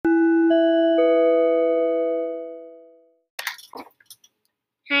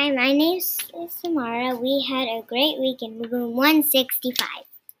my name is Samara. We had a great week in room 165.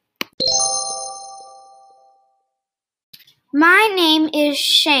 My name is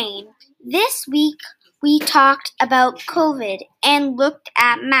Shane. This week we talked about COVID and looked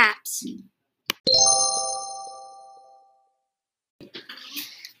at maps.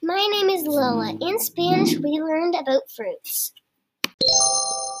 My name is Lola. In Spanish, we learned about fruits.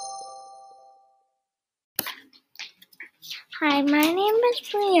 Hi, my name is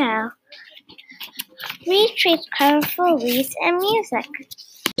Brielle. We treat colorful wreaths and music.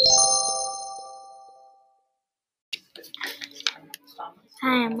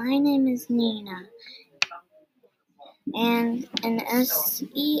 Hi, my name is Nina. And in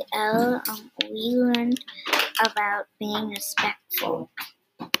SEL, we learned about being respectful.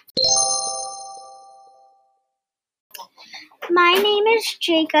 My name is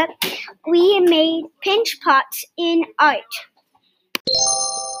Jacob. We made pinch pots in art.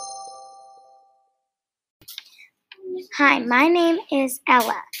 Hi, my name is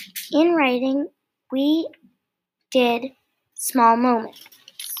Ella. In writing, we did small moments.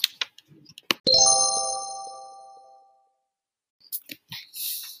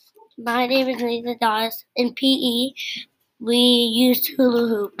 My name is Nathan Dawes. In PE, we used hula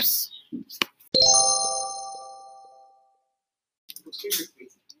hoops.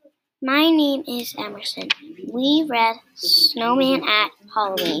 My name is Emerson. We read Snowman at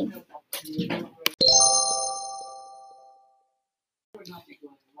Halloween.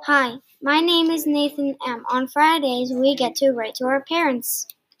 Hi, my name is Nathan M. On Fridays, we get to write to our parents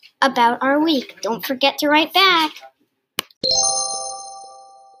about our week. Don't forget to write back.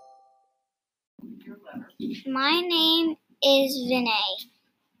 My name is Vinay.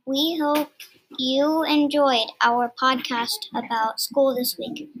 We hope you enjoyed our podcast about school this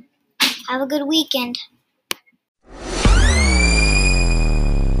week. Have a good weekend.